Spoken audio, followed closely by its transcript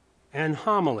an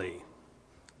homily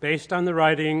based on the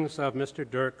writings of Mr.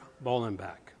 Dirk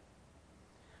Bolenbach.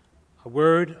 A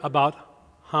word about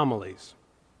homilies.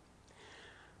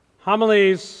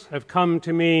 Homilies have come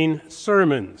to mean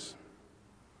sermons,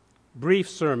 brief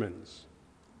sermons,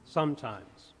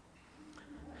 sometimes,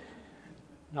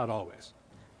 not always.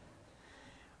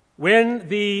 When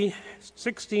the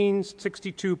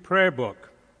 1662 prayer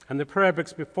book and the prayer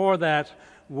books before that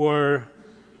were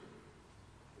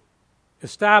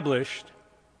established,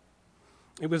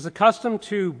 it was the custom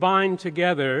to bind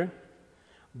together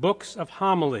books of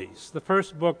homilies. The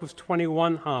first book was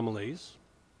 21 homilies,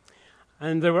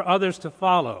 and there were others to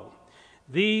follow.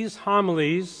 These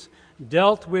homilies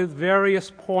dealt with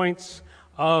various points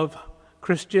of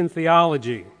Christian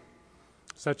theology,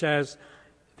 such as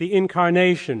the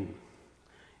incarnation,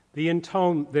 the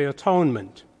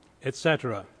atonement,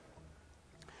 etc.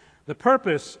 The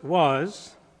purpose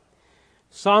was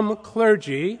some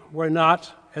clergy were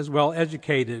not as well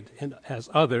educated as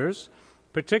others,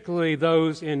 particularly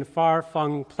those in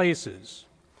far-flung places.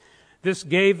 This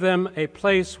gave them a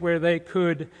place where they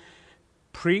could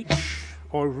preach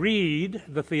or read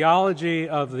the theology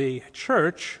of the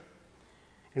church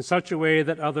in such a way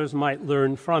that others might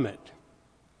learn from it.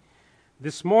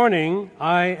 This morning,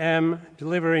 I am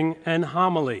delivering an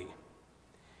homily.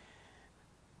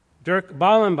 Dirk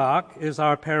Bolenbach is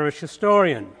our parish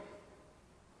historian.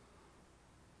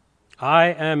 I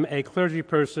am a clergy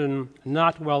person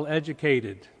not well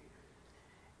educated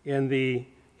in the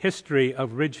history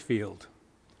of Ridgefield.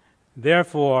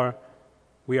 Therefore,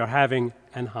 we are having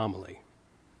an homily.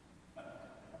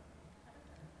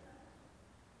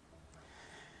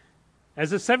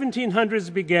 As the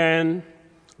 1700s began,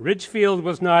 Ridgefield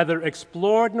was neither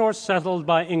explored nor settled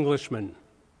by Englishmen.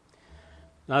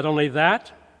 Not only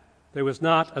that, there was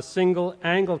not a single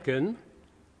Anglican,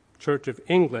 Church of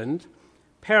England,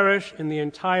 parish in the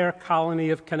entire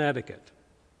colony of Connecticut.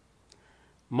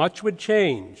 Much would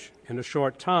change in a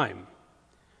short time,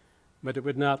 but it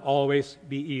would not always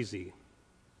be easy.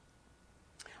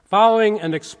 Following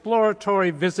an exploratory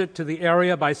visit to the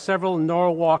area by several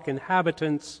Norwalk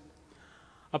inhabitants,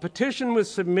 a petition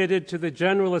was submitted to the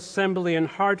General Assembly in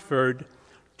Hartford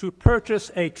to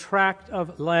purchase a tract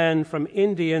of land from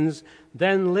Indians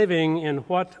then living in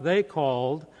what they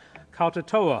called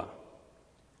Kautatoa,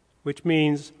 which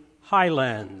means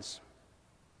highlands.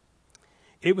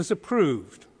 It was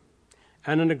approved,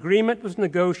 and an agreement was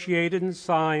negotiated and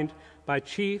signed by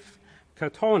Chief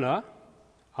Katona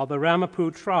of the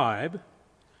Ramapo tribe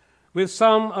with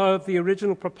some of the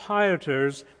original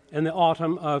proprietors in the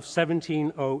autumn of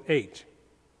 1708,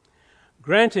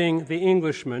 granting the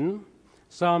Englishmen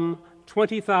some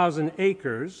 20,000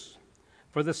 acres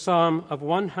for the sum of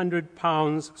 100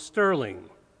 pounds sterling.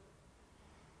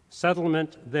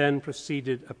 Settlement then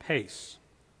proceeded apace.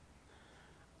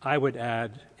 I would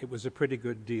add it was a pretty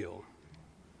good deal.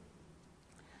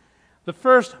 The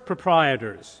first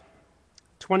proprietors,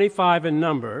 25 in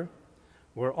number,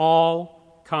 were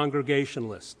all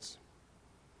Congregationalists.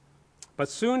 But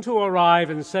soon to arrive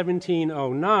in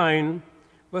 1709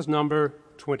 was number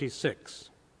 26,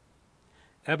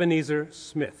 Ebenezer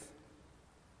Smith,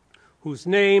 whose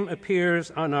name appears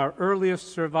on our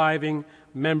earliest surviving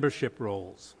membership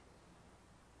rolls.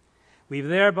 We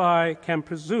thereby can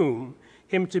presume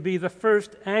him to be the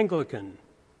first Anglican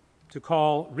to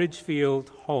call Ridgefield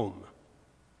home.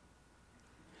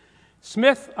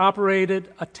 Smith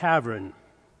operated a tavern,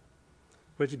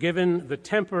 which, given the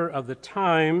temper of the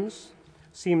times,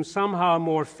 seems somehow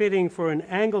more fitting for an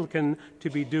Anglican to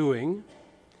be doing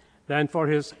than for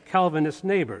his Calvinist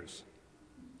neighbors.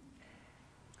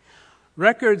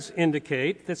 Records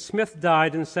indicate that Smith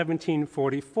died in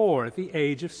 1744 at the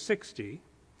age of 60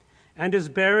 and is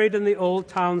buried in the Old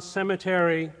Town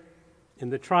Cemetery in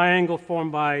the triangle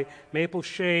formed by Maple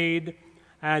Shade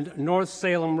and North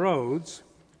Salem Roads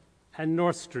and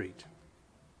North Street.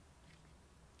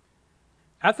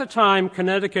 At the time,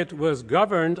 Connecticut was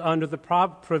governed under the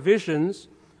provisions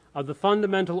of the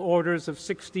Fundamental Orders of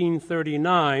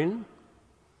 1639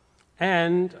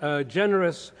 and a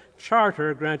generous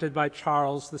charter granted by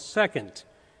Charles II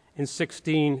in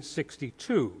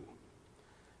 1662,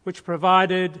 which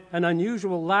provided an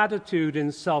unusual latitude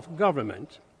in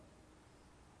self-government,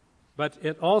 but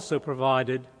it also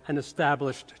provided an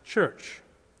established church,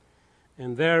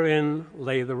 and therein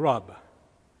lay the rub.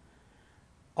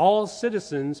 All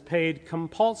citizens paid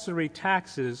compulsory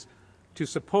taxes to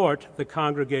support the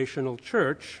Congregational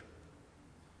church,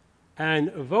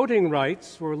 and voting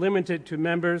rights were limited to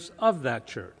members of that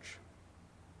church.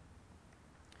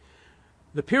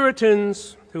 The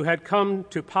Puritans who had come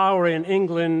to power in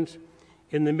England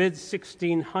in the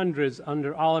mid-1600s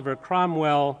under Oliver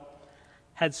Cromwell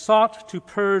had sought to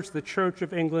purge the Church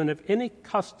of England of any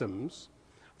customs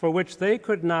for which they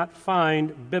could not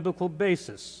find biblical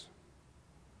basis.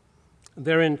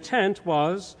 Their intent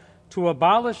was to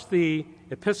abolish the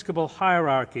episcopal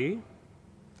hierarchy,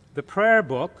 the prayer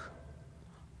book,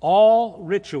 all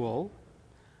ritual,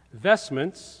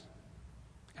 vestments,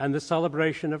 and the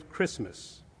celebration of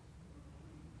Christmas,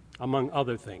 among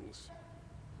other things.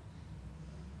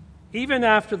 Even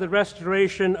after the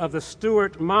restoration of the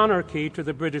Stuart monarchy to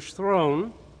the British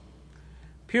throne,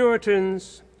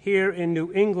 Puritans here in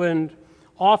New England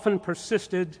often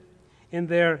persisted in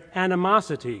their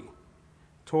animosity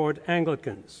toward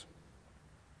Anglicans.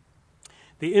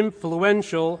 The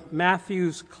influential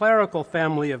Matthews clerical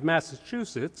family of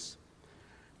Massachusetts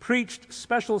preached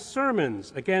special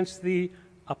sermons against the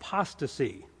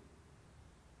apostasy.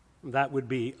 That would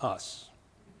be us.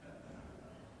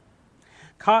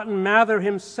 Cotton Mather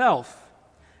himself,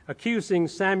 accusing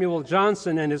Samuel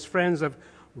Johnson and his friends of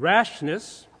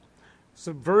rashness,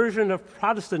 subversion of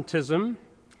Protestantism,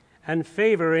 and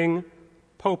favoring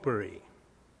popery.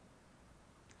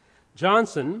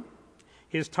 Johnson,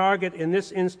 his target in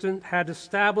this instance, had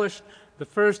established the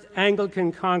first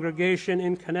Anglican congregation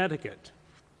in Connecticut,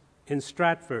 in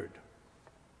Stratford,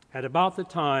 at about the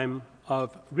time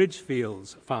of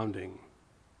Ridgefield's founding,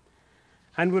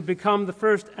 and would become the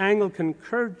first Anglican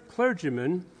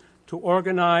clergyman to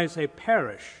organize a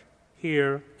parish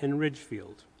here in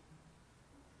Ridgefield.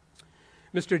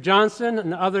 Mr. Johnson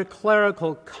and other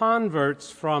clerical converts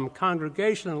from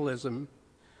Congregationalism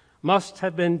must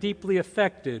have been deeply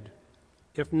affected,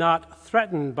 if not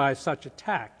threatened by such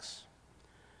attacks,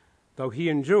 though he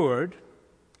endured,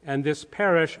 and this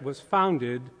parish was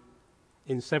founded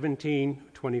in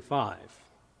 1725.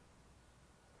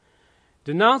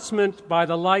 Denouncement by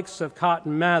the likes of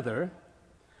Cotton Mather,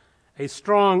 a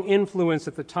strong influence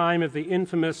at the time of the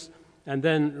infamous and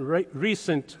then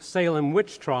recent Salem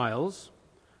witch trials,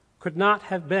 could not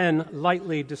have been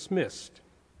lightly dismissed.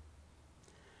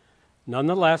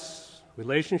 Nonetheless,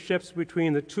 relationships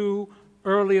between the two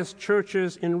earliest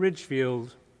churches in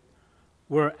Ridgefield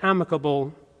were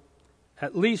amicable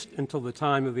at least until the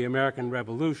time of the American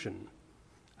Revolution,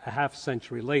 a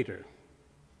half-century later.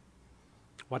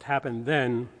 What happened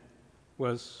then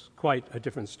was quite a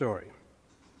different story.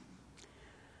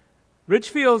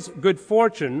 Ridgefield's good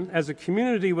fortune as a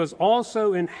community was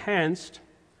also enhanced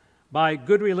by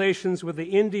good relations with the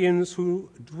Indians who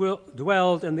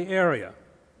dwelled in the area.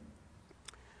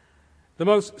 The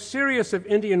most serious of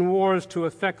Indian wars to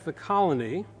affect the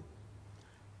colony,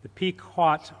 the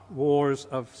Pequot Wars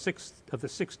of the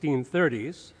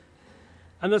 1630s,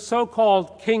 and the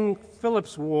so-called King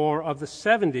Philip's War of the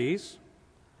 70s,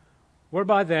 were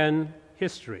by then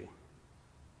history.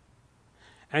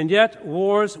 And yet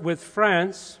wars with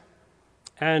France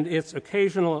and its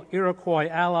occasional Iroquois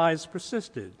allies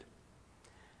persisted,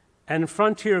 and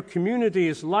frontier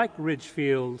communities like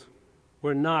Ridgefield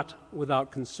were not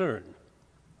without concern.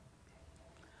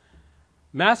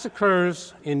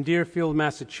 Massacres in Deerfield,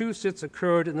 Massachusetts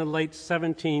occurred in the late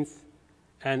 17th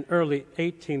and early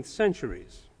 18th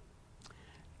centuries.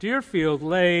 Deerfield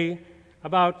lay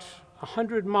about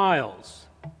 100 miles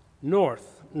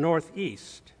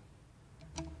northeast,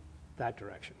 that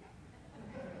direction.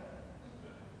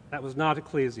 That was not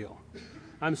ecclesial.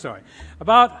 I'm sorry.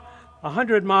 About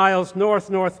 100 miles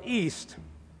northeast,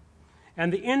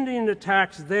 and the Indian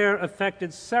attacks there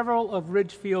affected several of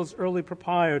Ridgefield's early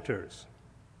proprietors.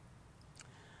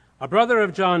 A brother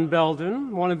of John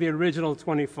Belden, one of the original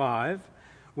 25,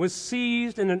 was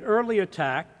seized in an early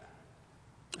attack,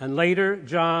 and later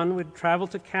John would travel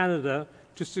to Canada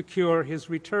to secure his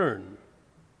return.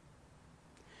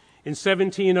 In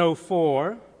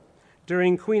 1704,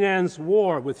 during Queen Anne's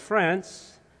War with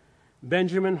France,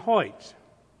 Benjamin Hoyt,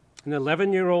 an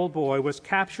 11-year-old boy, was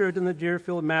captured in the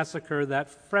Deerfield Massacre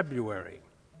that February.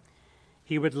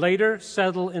 He would later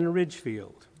settle in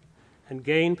Ridgefield and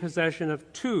gain possession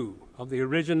of 2 of the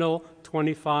original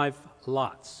 25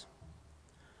 lots.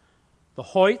 The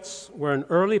Hoyts were an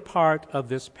early part of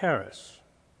this parish.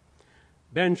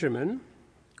 Benjamin,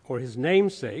 or his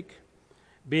namesake,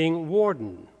 being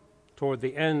warden toward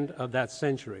the end of that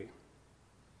century.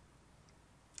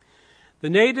 The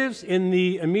natives in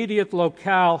the immediate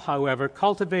locale, however,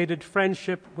 cultivated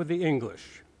friendship with the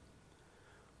English,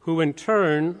 who in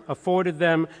turn afforded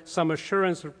them some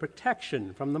assurance of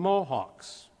protection from the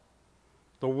Mohawks,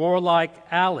 the warlike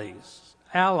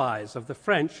allies of the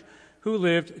French who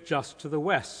lived just to the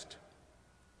west.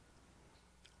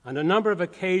 On a number of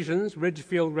occasions,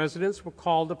 Ridgefield residents were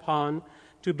called upon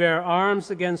to bear arms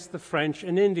against the French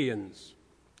and Indians,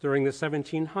 during the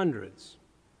 1700s,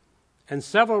 and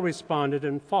several responded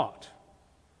and fought,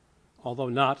 although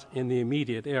not in the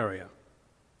immediate area.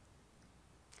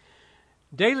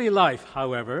 Daily life,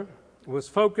 however, was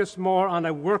focused more on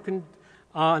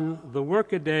the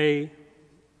workaday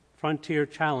frontier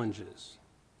challenges,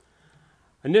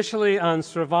 initially on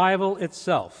survival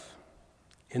itself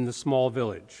in the small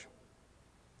village.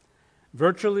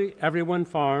 Virtually everyone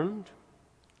farmed,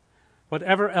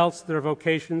 whatever else their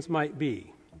vocations might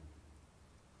be.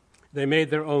 They made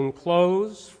their own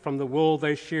clothes from the wool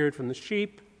they sheared from the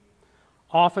sheep,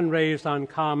 often raised on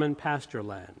common pasture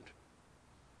land.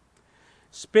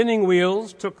 Spinning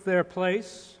wheels took their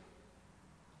place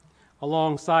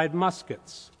alongside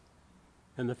muskets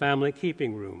in the family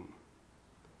keeping room.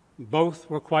 Both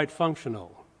were quite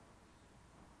functional.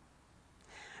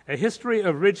 A history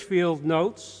of Ridgefield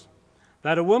notes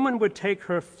that a woman would take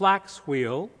her flax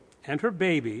wheel and her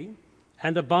baby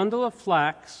and a bundle of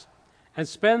flax and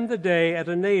spend the day at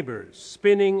a neighbor's,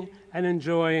 spinning and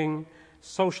enjoying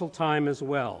social time as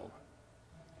well.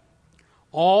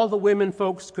 All the women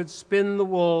folks could spin the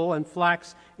wool and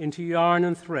flax into yarn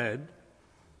and thread,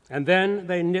 and then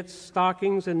they knit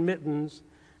stockings and mittens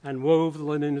and wove the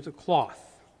linen into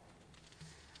cloth.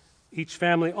 Each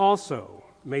family also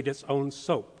made its own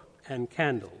soap and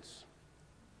candles.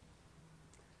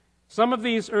 Some of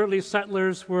these early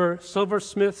settlers were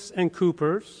silversmiths and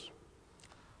coopers,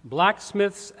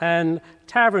 blacksmiths and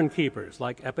tavern keepers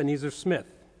like Ebenezer Smith,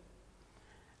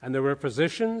 and there were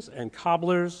physicians and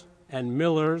cobblers and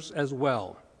millers as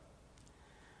well.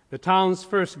 The town's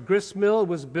first grist mill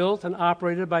was built and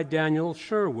operated by Daniel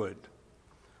Sherwood,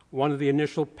 one of the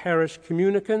initial parish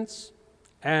communicants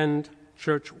and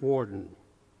church warden.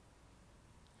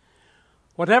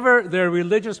 Whatever their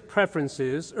religious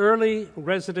preferences, early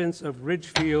residents of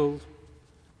Ridgefield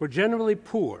were generally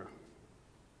poor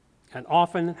and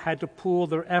often had to pool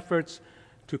their efforts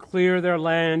to clear their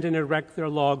land and erect their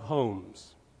log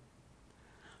homes.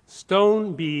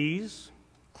 Stone bees,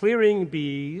 clearing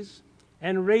bees,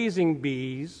 and raising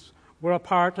bees were a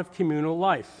part of communal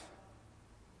life,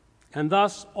 and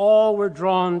thus all were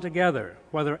drawn together,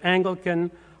 whether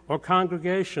Anglican or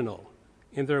congregational,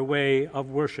 in their way of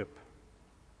worship.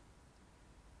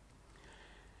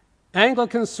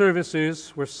 Anglican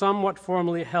services were somewhat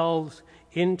formally held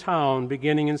in town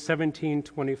beginning in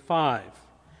 1725,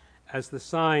 as the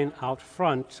sign out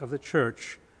front of the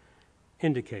church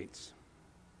indicates.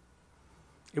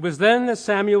 It was then that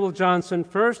Samuel Johnson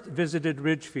first visited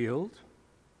Ridgefield.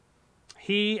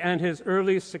 He and his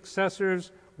early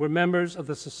successors were members of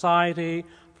the Society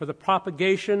for the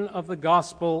Propagation of the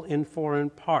Gospel in Foreign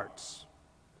Parts.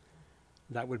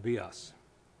 That would be us.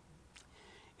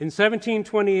 In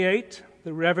 1728,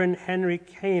 the Reverend Henry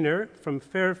Kaner from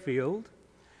Fairfield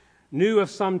knew of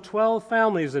some 12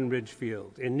 families in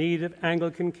Ridgefield in need of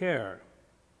Anglican care.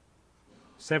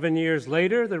 7 years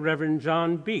later, the Reverend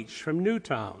John Beach from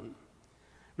Newtown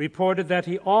reported that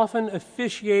he often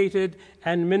officiated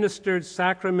and ministered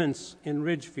sacraments in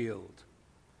Ridgefield,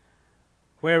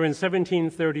 where in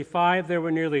 1735 there were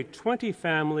nearly 20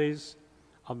 families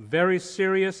of very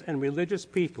serious and religious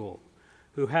people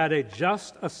who had a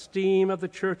just esteem of the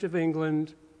Church of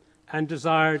England and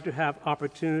desired to have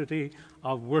opportunity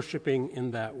of worshiping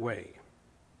in that way.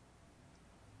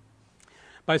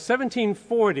 By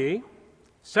 1740,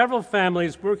 several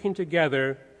families working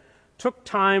together took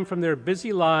time from their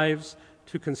busy lives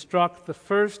to construct the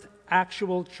first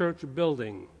actual church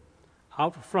building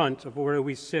out front of where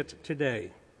we sit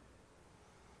today.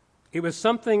 It was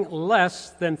something less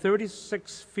than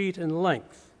 36 feet in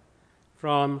length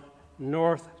from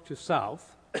north to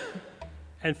south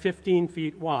and 15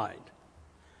 feet wide,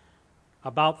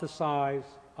 about the size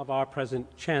of our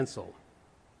present chancel.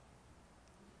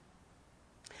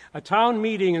 A town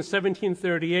meeting in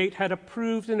 1738 had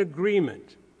approved an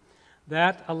agreement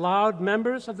that allowed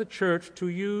members of the church to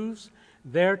use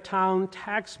their town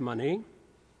tax money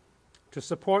to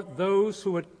support those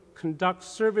who would conduct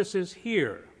services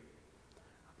here,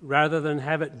 rather than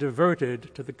have it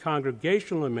diverted to the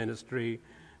congregational ministry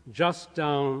just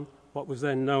down what was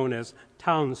then known as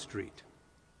Town Street.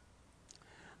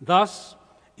 Thus,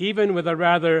 even with a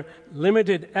rather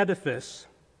limited edifice,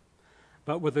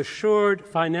 but with assured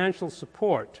financial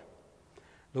support,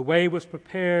 the way was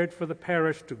prepared for the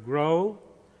parish to grow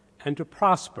and to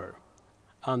prosper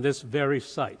on this very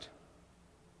site.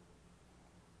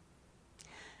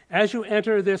 As you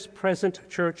enter this present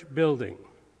church building,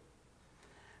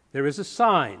 there is a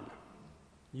sign,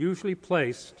 usually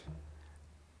placed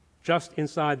just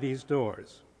inside these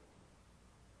doors.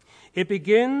 It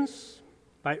begins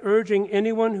by urging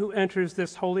anyone who enters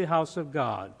this holy house of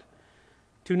God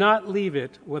do not leave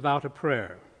it without a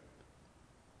prayer.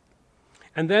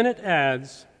 And then it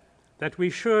adds that we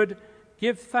should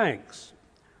give thanks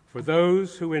for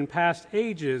those who in past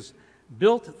ages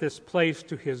built this place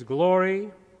to his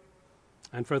glory,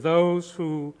 and for those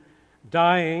who,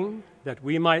 dying that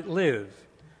we might live,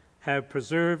 have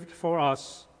preserved for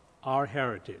us our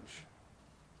heritage.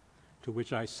 To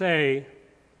which I say,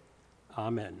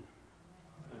 Amen.